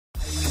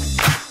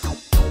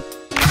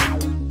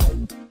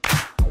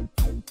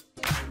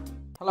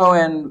Hello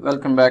and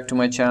welcome back to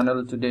my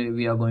channel. Today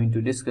we are going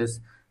to discuss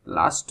the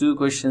last two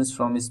questions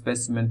from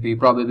Specimen P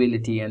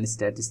Probability and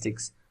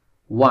Statistics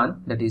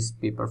 1, that is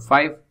paper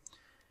 5.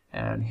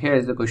 And here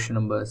is the question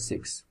number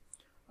 6.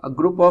 A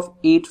group of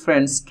 8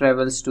 friends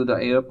travels to the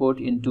airport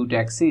in 2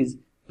 taxis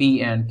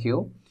P and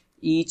Q.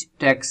 Each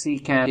taxi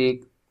can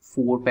take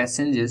 4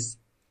 passengers.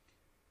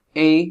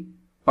 A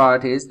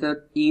part is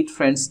that 8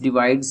 friends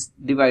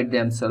divide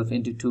themselves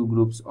into 2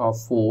 groups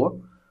of 4.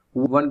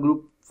 One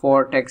group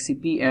for taxi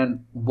P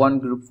and one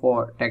group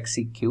for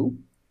taxi Q,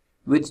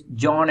 with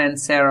John and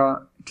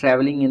Sarah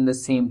traveling in the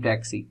same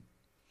taxi.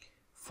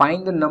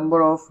 Find the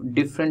number of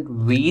different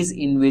ways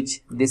in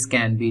which this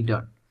can be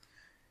done.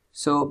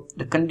 So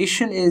the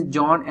condition is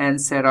John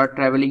and Sarah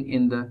traveling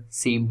in the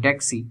same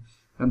taxi,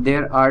 and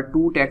there are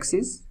 2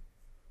 taxis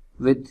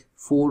with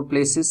 4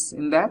 places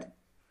in that.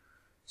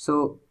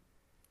 So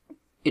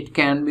it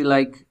can be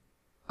like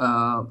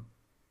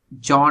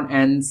John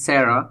and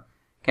Sarah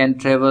can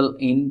travel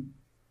in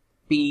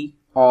P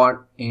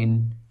or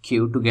in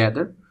Q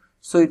together.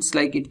 So it's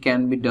like it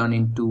can be done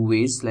in 2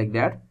 ways like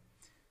that.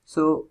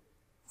 So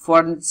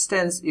for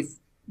instance, if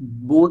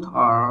both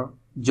are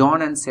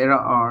John and Sarah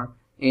are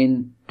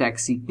in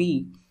taxi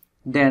P,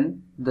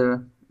 then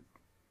the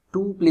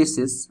 2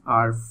 places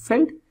are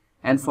filled,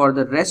 and for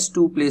the rest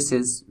 2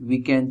 places we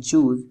can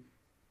choose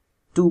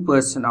 2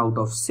 person out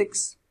of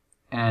 6,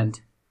 and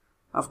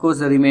of course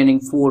the remaining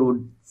 4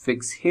 would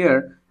fix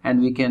here, and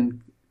we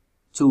can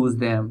choose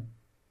them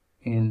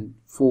in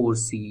 4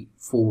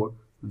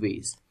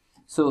 ways.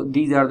 So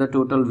these are the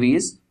total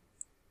ways,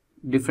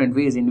 different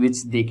ways in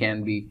which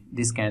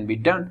this can be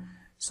done.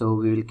 So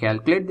we will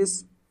calculate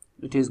this.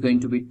 It is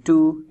going to be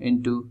 2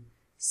 into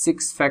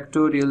 6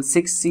 factorial.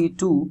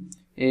 6c2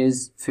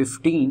 is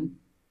 15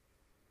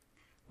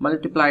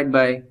 multiplied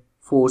by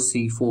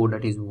 4c4,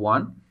 that is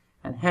 1,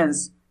 and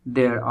hence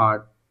there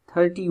are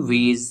 30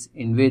 ways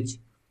in which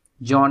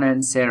John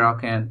and Sarah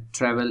can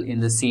travel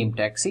in the same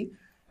taxi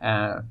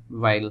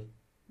while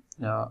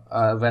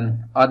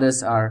when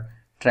others are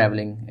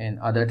traveling in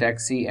other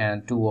taxi,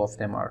 and 2 of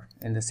them are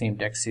in the same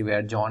taxi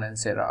where John and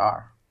Sarah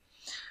are.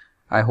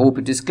 I hope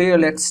it is clear.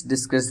 Let's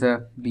discuss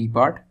the B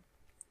part.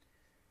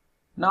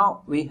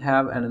 Now we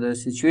have another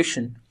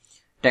situation,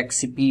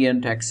 taxi P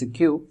and taxi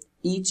Q.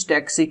 Each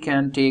taxi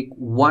can take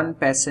 1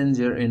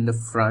 passenger in the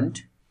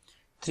front,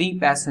 3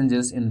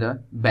 passengers in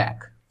the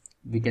back.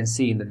 We can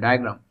see in the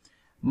diagram.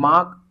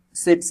 Mark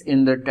sits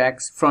in the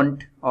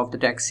front of the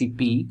taxi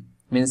P,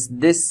 means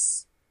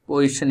this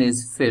position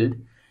is filled,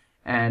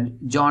 and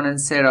John and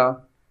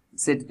Sarah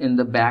sit in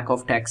the back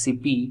of taxi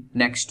P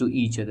next to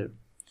each other.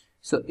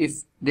 So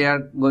if they are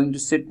going to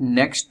sit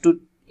next to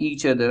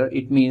each other,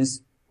 it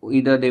means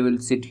either they will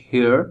sit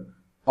here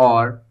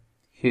or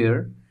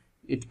here.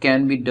 It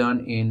can be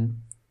done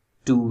in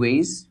 2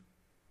 ways.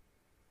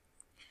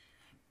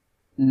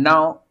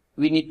 Now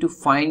we need to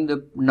find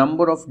the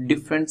number of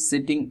different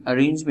sitting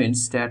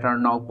arrangements that are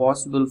now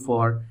possible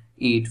for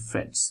 8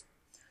 friends.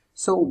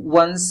 So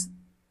once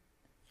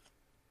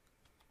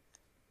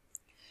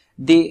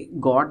they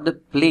got the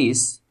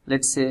place,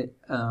 let's say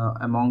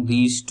among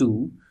these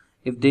 2,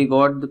 if they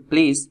got the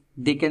place,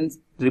 they can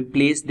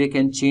replace, they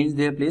can change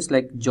their place,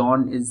 like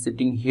John is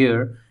sitting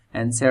here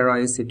and Sarah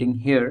is sitting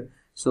here.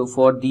 So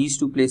for these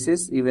 2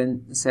 places,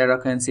 even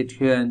Sarah can sit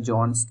here and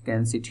John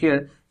can sit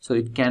here. So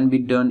it can be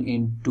done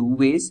in 2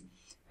 ways.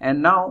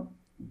 And now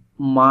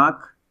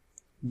Mark,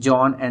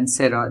 John and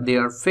Sarah, they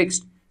are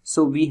fixed.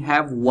 So we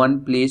have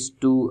 1 place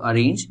to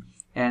arrange,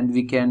 and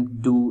we can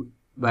do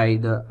by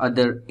the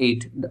other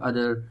 8, the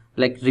other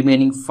like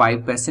remaining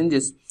 5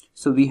 passengers.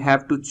 So we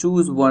have to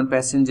choose 1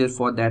 passenger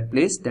for that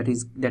place.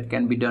 That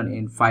can be done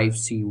in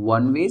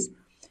 5c1 ways.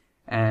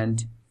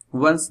 And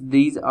once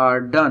these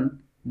are done,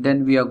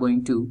 then we are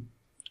going to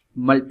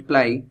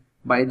multiply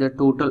by the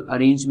total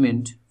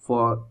arrangement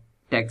for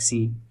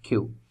taxi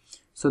Q.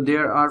 So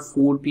there are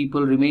 4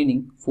 people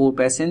remaining, 4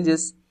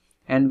 passengers,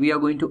 and we are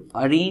going to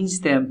arrange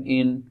them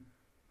in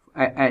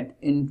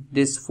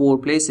this 4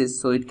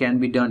 places. So it can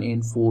be done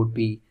in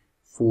 4p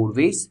 4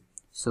 ways.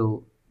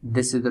 So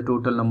this is the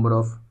total number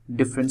of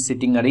different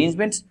sitting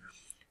arrangements.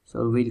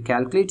 So we'll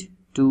calculate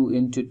 2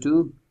 into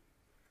 2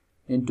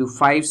 into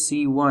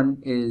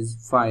 5c1 is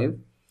 5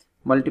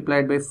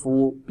 multiplied by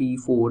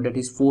 4p4, that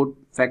is 4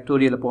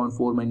 factorial upon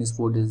 4 minus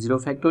 4, is 0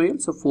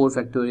 factorial. So 4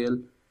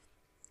 factorial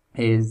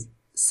is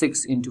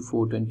 6 into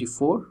 4,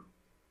 24,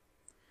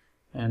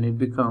 and it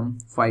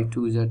becomes 5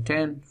 2s are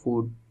 10,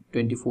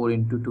 24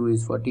 into 2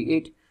 is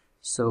 48.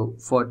 So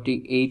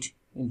 48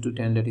 into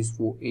 10, that is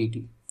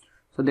 480.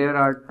 So there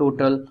are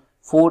total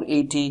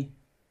 480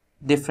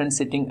 different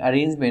sitting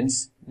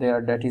arrangements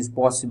there that is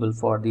possible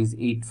for these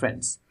 8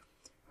 friends.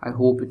 I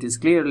hope it is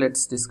clear.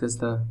 Let's discuss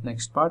the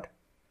next part.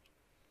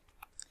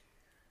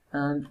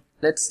 And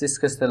let's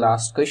discuss the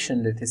last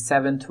question, that is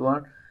 7th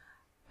one.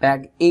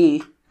 Bag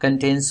A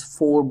contains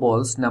 4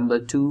 balls number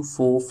 2,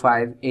 4,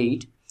 5,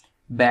 8.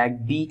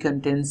 Bag B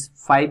contains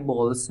 5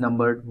 balls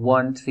numbered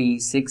 1, 3,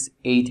 6,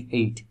 8,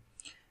 8.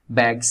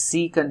 Bag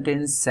C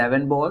contains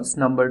 7 balls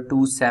numbered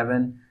 2,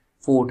 7,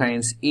 4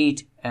 times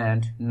 8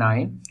 and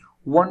 9.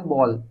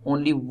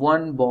 Only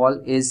one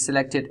ball is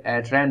selected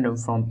at random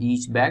from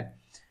each bag.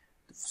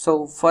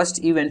 So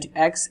first event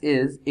X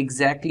is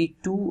exactly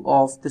 2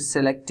 of the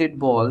selected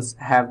balls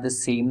have the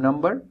same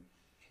number.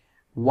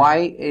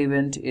 Y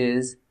event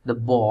is the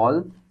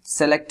ball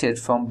selected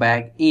from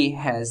bag A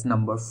has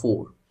number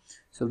 4.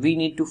 So we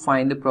need to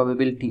find the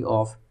probability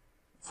of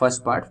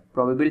first part,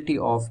 probability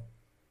of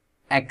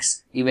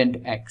X, event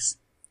X.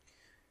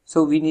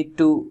 So we need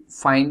to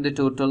find the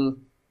total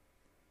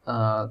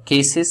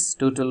cases,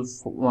 total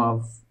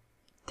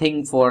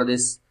thing for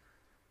this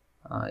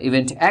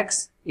event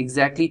X.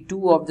 Exactly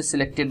 2 of the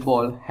selected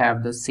ball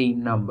have the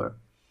same number.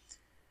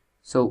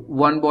 So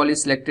one ball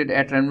is selected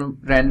at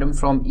random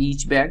from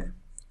each bag.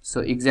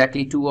 So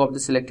exactly 2 of the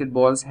selected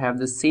balls have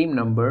the same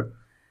number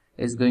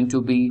is going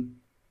to be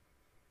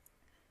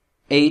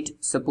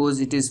 8. Suppose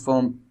it is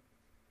from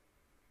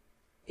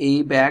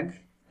A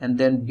bag and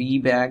then B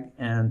bag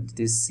and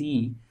this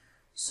C.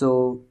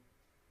 So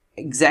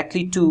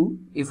exactly 2,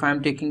 if I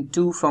am taking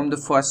 2 from the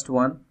first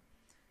one,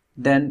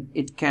 then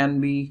it can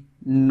be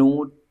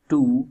no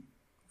 2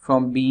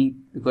 from B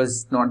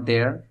because it's not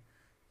there.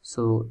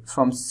 So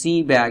from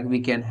C bag we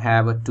can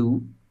have a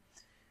 2.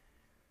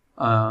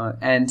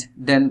 And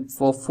then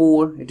for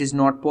 4 it is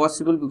not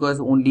possible because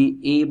only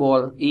A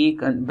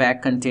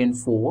bag contain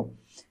 4.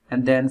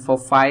 And then for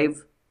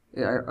 5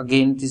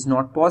 again it is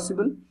not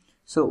possible.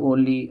 So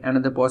only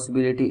another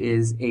possibility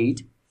is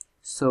 8.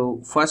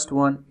 So first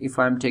one, if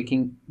I am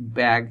taking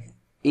bag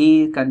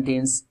A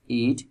contains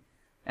 8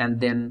 and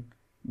then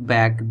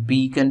bag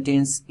B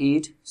contains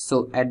 8,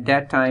 so at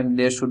that time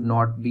there should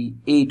not be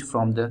 8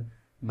 from the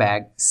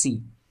bag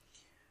C,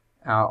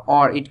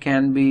 or it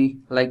can be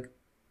like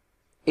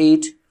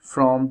 8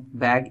 from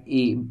bag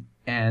A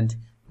and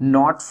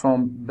not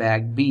from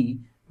bag B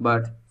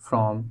but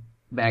from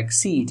bag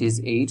C it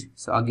is 8.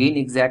 So again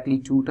exactly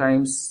 2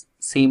 times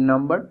same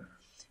number.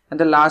 And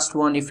the last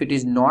one, if it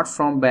is not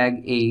from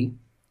bag A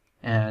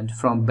and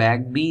from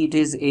bag B it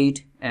is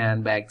 8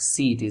 and bag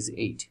C it is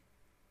 8.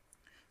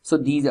 So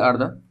these are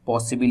the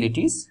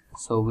possibilities.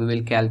 So we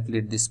will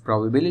calculate this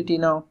probability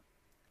now.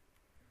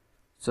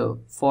 So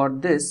for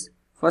this,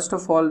 first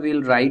of all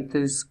we'll write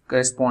this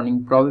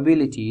corresponding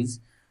probabilities.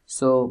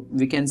 So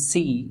we can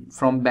see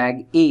from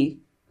bag A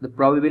the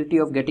probability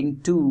of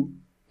getting 2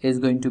 is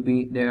going to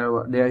be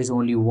there is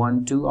only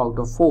 1 2 out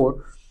of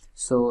 4.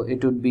 So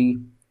it would be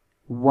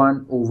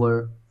 1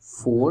 over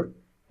 4,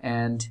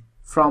 and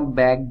from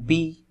bag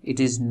B it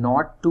is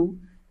not 2,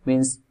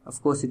 means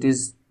of course it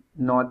is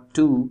not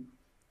 2,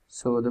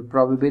 so the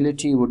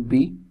probability would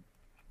be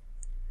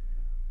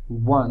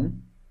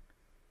 1,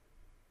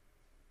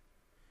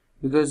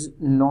 because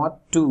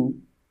not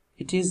 2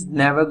 it is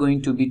never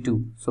going to be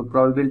 2. So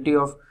probability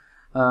of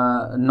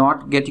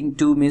not getting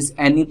 2 means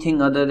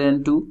anything other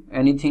than 2.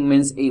 Anything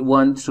means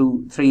 1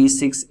 through 3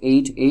 6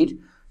 8 8.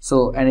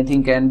 So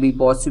anything can be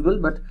possible,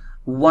 but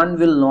 1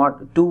 will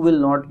not, 2 will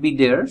not be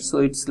there. So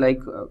it's like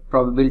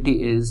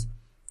probability is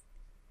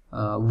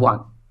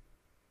 1.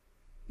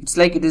 It's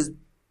like it is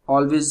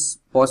always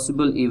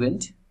possible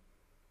event.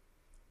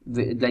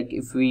 Like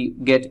if we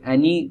get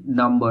any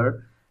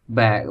number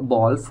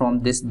ball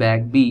from this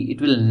bag B, it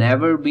will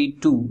never be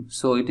 2,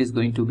 so it is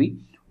going to be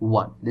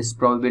 1. This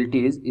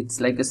probability is, it's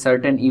like a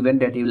certain event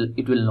that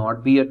it will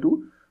not be a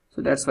 2,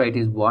 so that's why it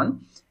is 1.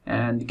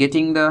 And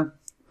getting the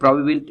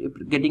probability,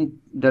 getting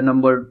the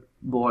number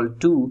ball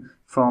 2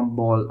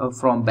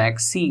 from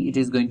bag C, it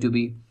is going to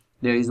be,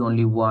 there is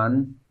only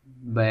one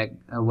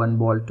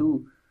ball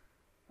 2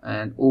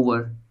 and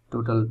over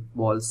total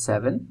ball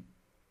 7,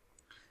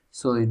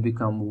 so it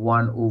become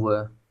 1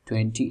 over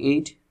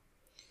 28.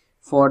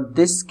 For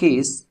this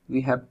case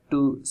we have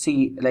to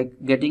see,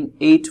 like getting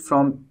 8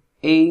 from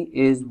A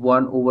is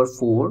 1 over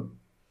 4,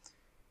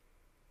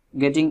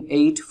 getting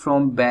 8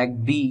 from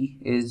bag B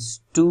is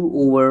 2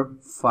 over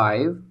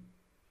 5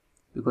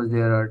 because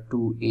there are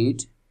 2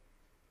 8,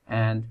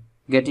 and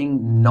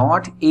getting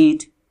not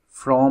 8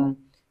 from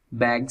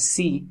bag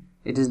C,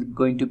 it is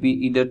going to be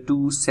either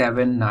 2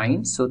 7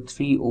 9, so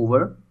 3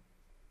 over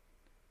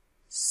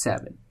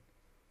 7.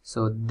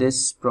 So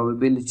this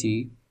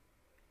probability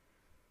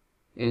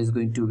is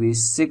going to be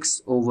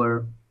 6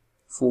 over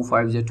 4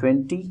 5 is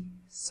 20,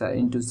 so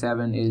into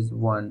 7 is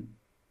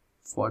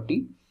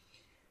 140.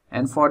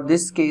 And for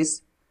this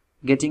case,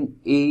 getting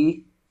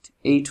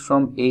 8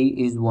 from A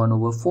is 1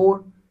 over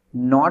 4,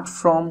 not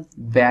from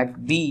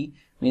bag B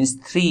means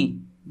 3,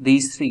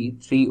 these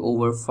 3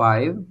 over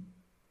 5,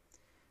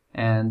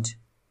 and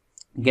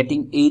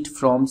getting 8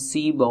 from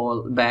C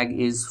bag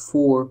is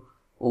 4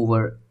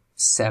 over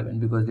 7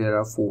 because there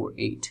are 4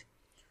 8.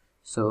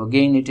 So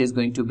again it is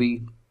going to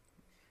be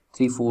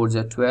 3 4s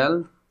are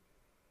 12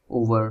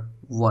 over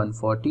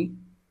 140.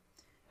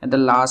 And the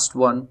last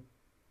one,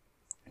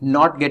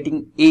 not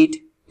getting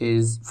 8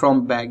 is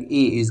from bag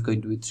A is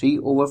going to be 3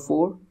 over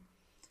 4,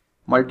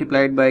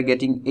 multiplied by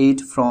getting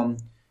 8 from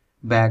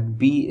bag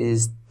B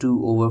is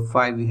 2 over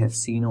 5, we have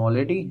seen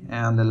already,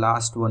 and the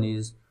last one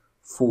is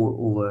 4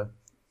 over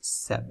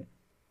 7.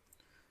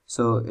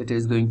 So it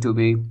is going to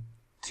be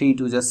 3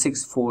 2 is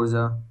 6, 4 is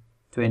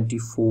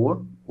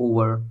 24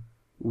 over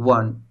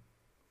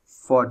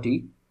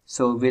 140.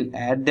 So we'll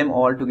add them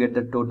all to get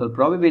the total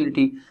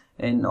probability.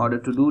 In order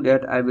to do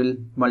that, I will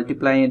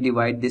multiply and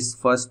divide this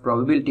first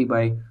probability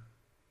by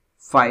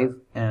 5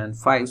 and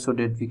 5 so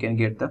that we can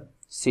get the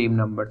same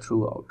number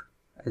throughout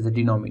as a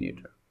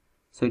denominator.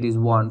 So it is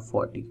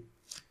 140.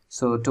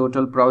 So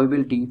total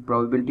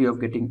probability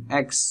of getting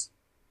X,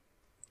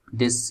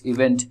 this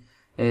event,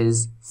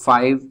 is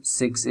 5,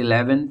 6,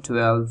 11,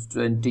 12,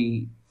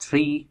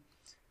 23,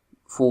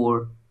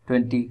 4,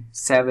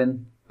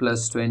 27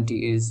 plus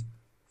 20 is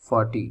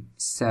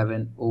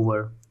 47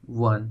 over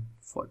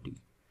 140.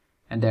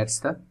 And that's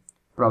the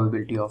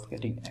probability of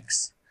getting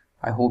X.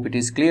 I hope it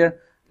is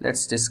clear.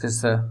 Let's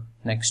discuss the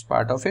next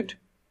part of it.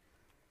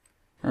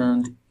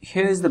 And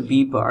here is the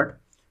B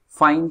part.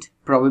 Find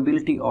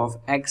probability of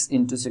X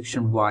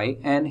intersection Y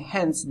and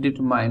hence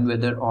determine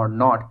whether or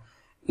not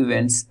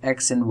events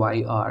X and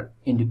Y are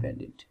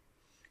independent.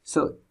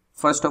 So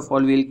first of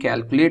all, we'll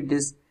calculate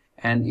this,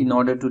 and in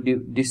order to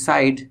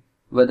decide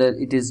whether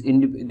it is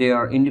they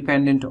are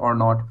independent or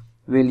not,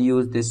 we'll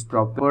use this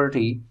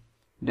property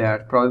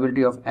that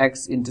probability of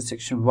X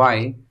intersection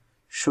Y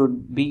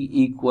should be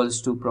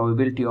equals to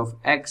probability of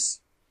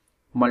X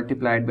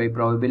multiplied by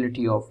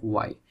probability of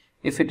Y.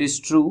 If it is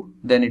true,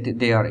 then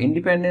they are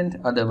independent,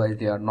 otherwise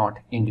they are not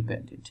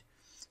independent.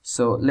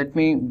 So let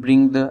me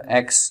bring the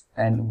X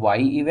and Y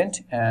event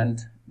and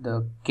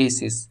the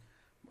cases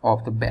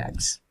of the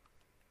bags.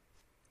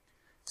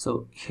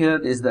 So here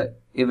is the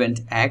event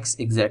X.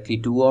 Exactly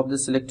 2 of the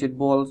selected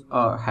balls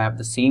have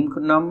the same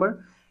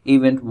number.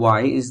 Event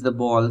Y is the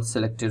ball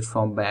selected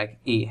from bag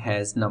A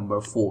has number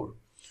 4.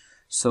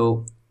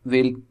 So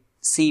we'll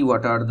see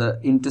what are the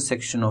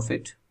intersection of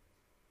it.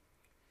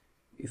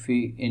 If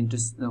we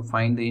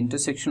find the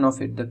intersection of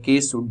it, the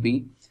case would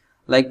be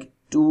like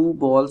 2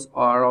 balls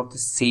are of the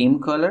same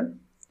color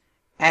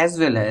as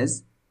well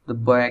as the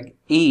bag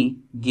A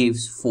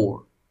gives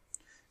 4.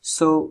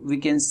 So we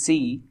can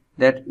see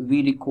that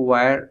we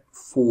require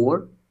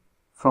 4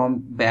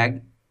 from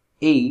bag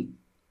A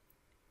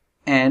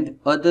and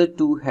other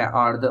 2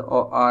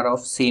 are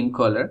of same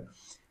color.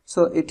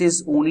 So it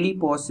is only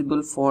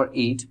possible for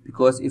 8,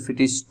 because if it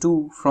is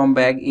 2 from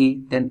bag A,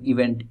 then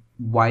event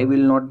Y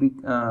will not be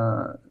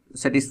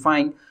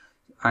satisfying,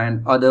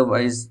 and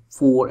otherwise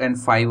 4 and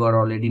 5 are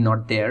already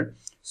not there.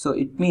 So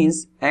it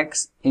means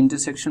X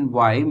intersection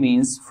Y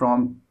means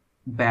from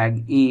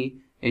bag A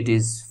it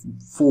is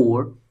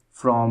 4,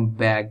 from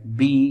bag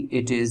B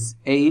it is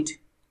 8,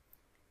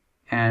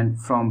 and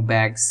from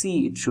bag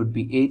C it should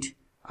be 8.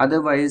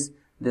 Otherwise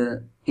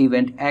the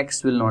event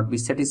X will not be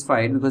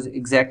satisfied, because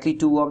exactly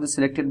 2 of the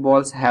selected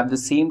balls have the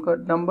same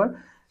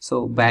number.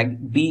 So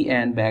bag B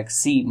and bag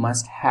C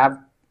must have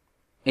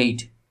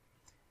 8.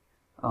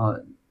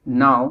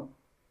 Now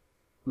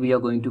we are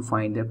going to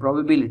find their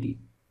probability.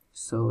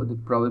 So the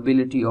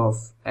probability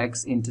of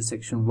X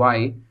intersection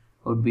Y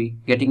would be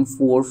getting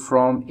 4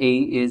 from A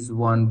is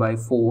 1 by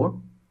 4,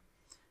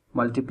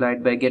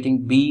 multiplied by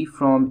getting B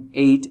from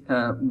 8,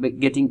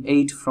 getting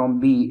 8 from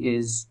B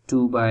is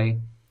 2 by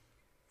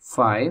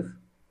 5,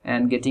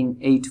 and getting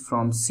 8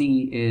 from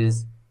C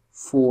is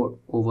 4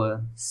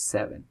 over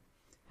 7,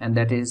 and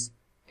that is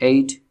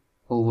 8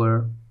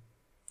 over,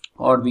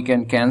 or we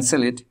can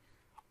cancel it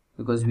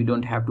because we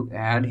don't have to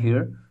add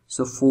here.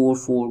 So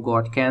 4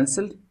 got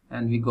cancelled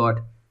and we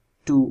got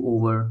 2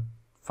 over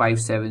 5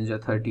 7s are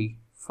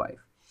 35.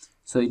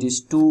 So it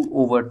is 2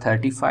 over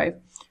 35.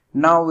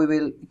 Now we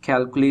will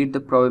calculate the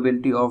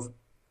probability of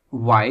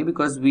Y,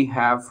 because we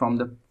have from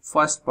the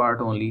first part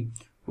only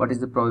what is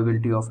the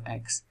probability of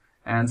X,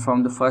 and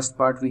from the first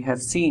part we have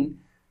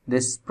seen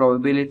this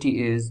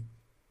probability is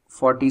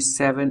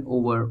 47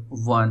 over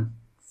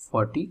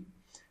 140.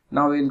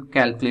 Now we'll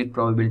calculate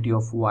probability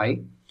of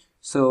Y.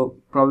 So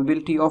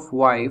probability of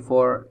Y,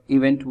 for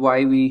event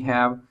Y we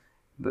have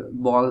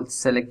ball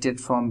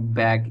selected from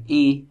bag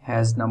A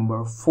has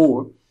number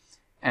 4,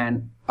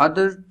 and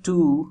other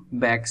 2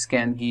 bags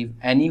can give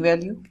any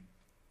value.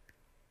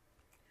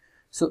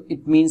 So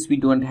it means we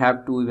don't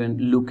have to even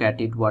look at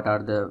it what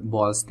are the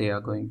balls they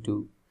are going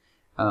to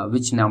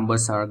which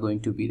numbers are going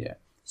to be there.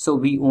 So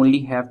we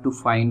only have to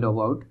find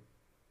about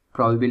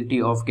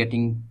probability of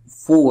getting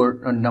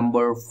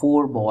number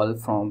 4 ball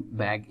from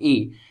bag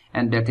A,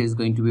 and that is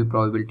going to be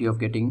probability of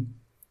getting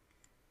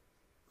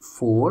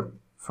 4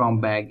 from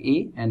bag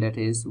A, and that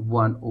is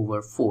 1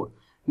 over 4.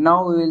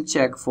 Now we will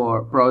check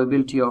for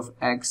probability of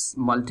X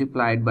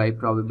multiplied by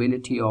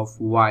probability of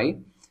Y,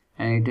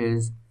 and it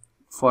is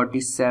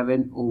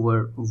 47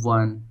 over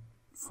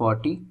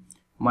 140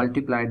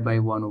 multiplied by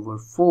 1 over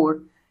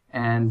 4,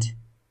 and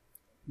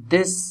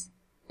this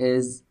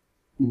is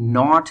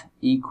not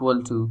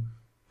equal to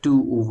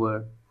 2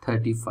 over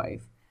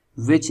 35,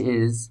 which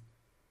is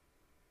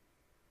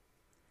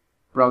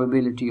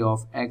probability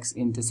of X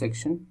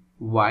intersection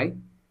Y,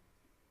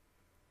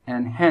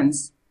 and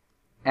hence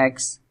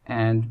X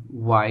and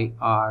Y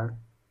are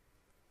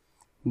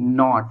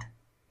not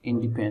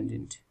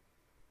independent.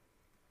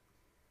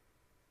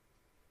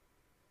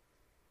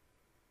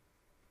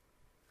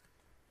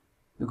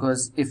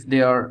 because if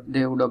they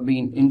would have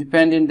been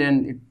independent,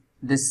 then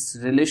this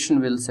relation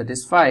will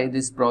satisfy.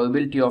 This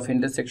probability of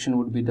intersection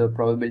would be the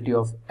probability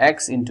of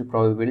x into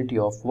probability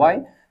of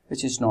y,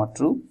 which is not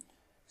true.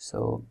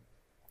 So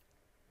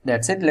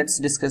that's it. Let's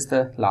discuss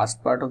the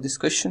last part of this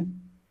question.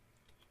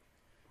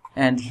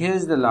 And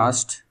here's the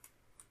last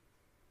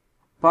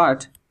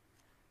part.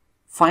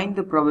 Find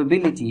the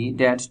probability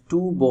that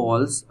two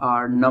balls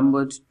are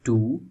numbered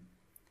 2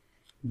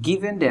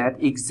 given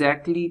that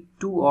exactly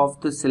 2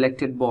 of the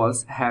selected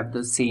balls have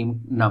the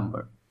same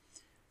number.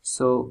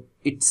 So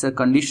it's a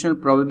conditional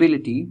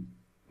probability,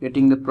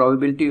 getting the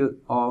probability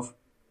of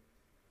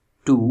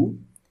 2.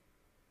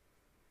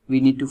 We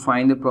need to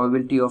find the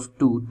probability of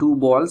 2. Two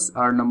balls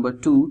are number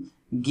 2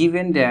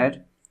 given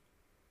that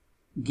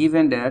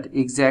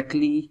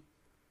exactly,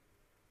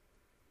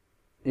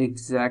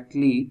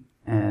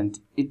 and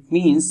it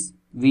means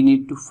we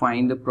need to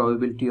find the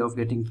probability of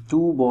getting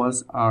 2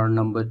 balls are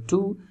number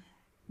 2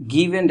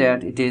 given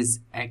that it is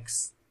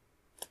x,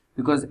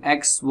 because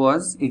x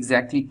was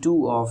exactly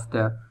 2 of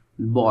the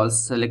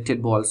balls,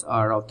 selected balls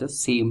are of the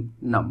same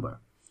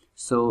number.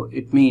 So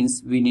it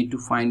means we need to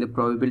find the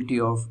probability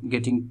of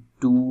getting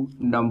two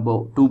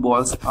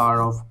balls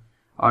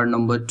are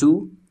number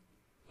 2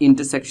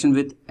 intersection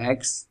with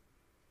x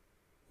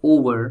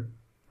over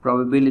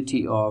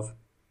probability of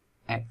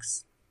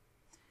x.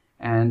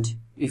 And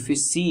if we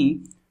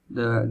see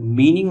the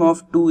meaning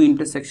of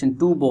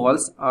 2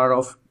 balls are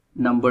of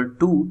number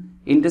 2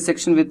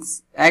 intersection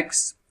with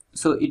x,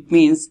 so it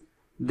means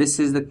this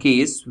is the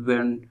case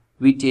when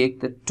we take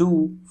the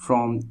 2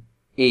 from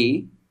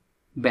A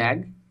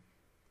bag,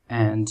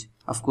 and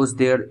of course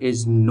there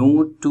is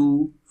no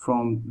 2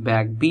 from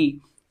bag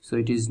B, so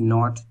it is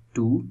not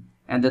 2,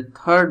 and the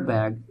third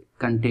bag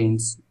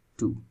contains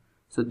 2.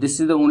 So this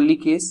is the only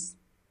case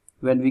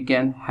when we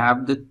can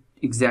have the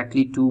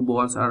exactly 2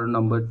 balls are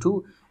number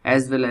 2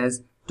 as well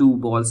as 2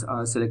 balls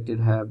are selected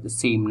have the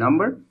same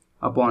number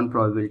upon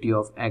probability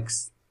of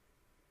x.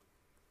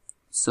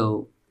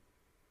 So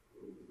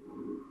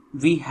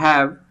we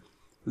have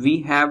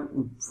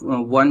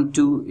 1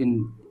 2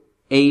 in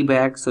A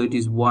bag, so it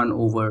is 1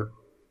 over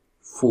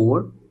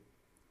 4,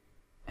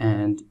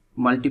 and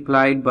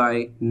multiplied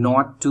by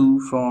not 2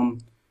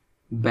 from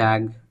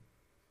bag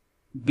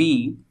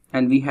B,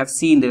 and we have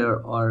seen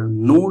there are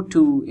no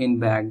 2 in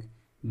bag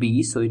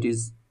B, so it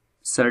is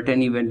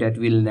certain event that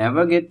we'll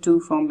never get 2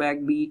 from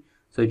bag B,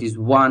 so it is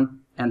 1.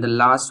 And the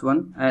last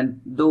one,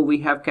 and though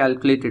we have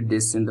calculated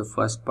this in the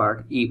first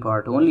part, A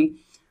part only,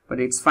 but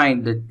it's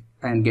fine that,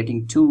 and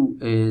getting 2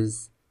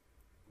 is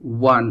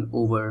 1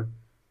 over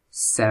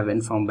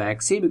 7 from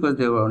bag C, because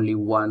there were only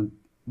one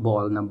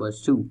ball number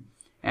 2,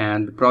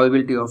 and the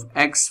probability of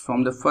x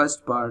from the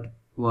first part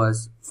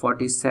was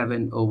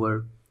 47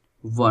 over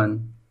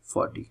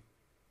 140.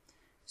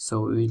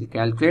 So we will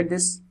calculate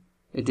this.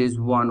 It is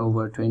 1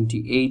 over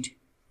 28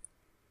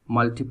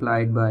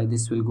 multiplied by,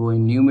 this will go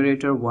in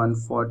numerator,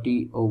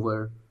 140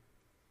 over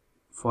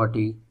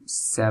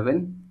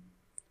 47.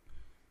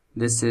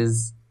 This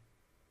is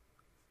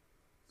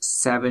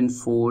 7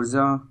 4s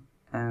are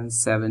and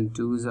 7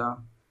 2s are,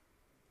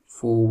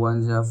 4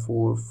 1s are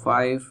 4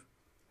 5,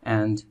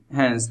 and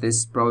hence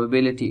this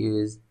probability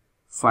is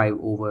 5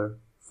 over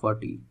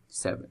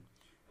 47.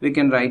 We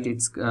can write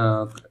its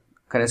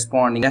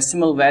corresponding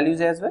decimal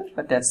values as well,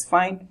 but that's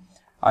fine.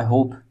 I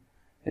hope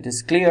it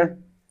is clear,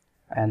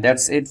 and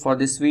that's it for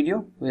this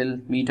video. We'll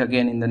meet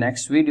again in the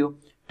next video.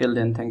 Till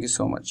then, thank you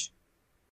so much.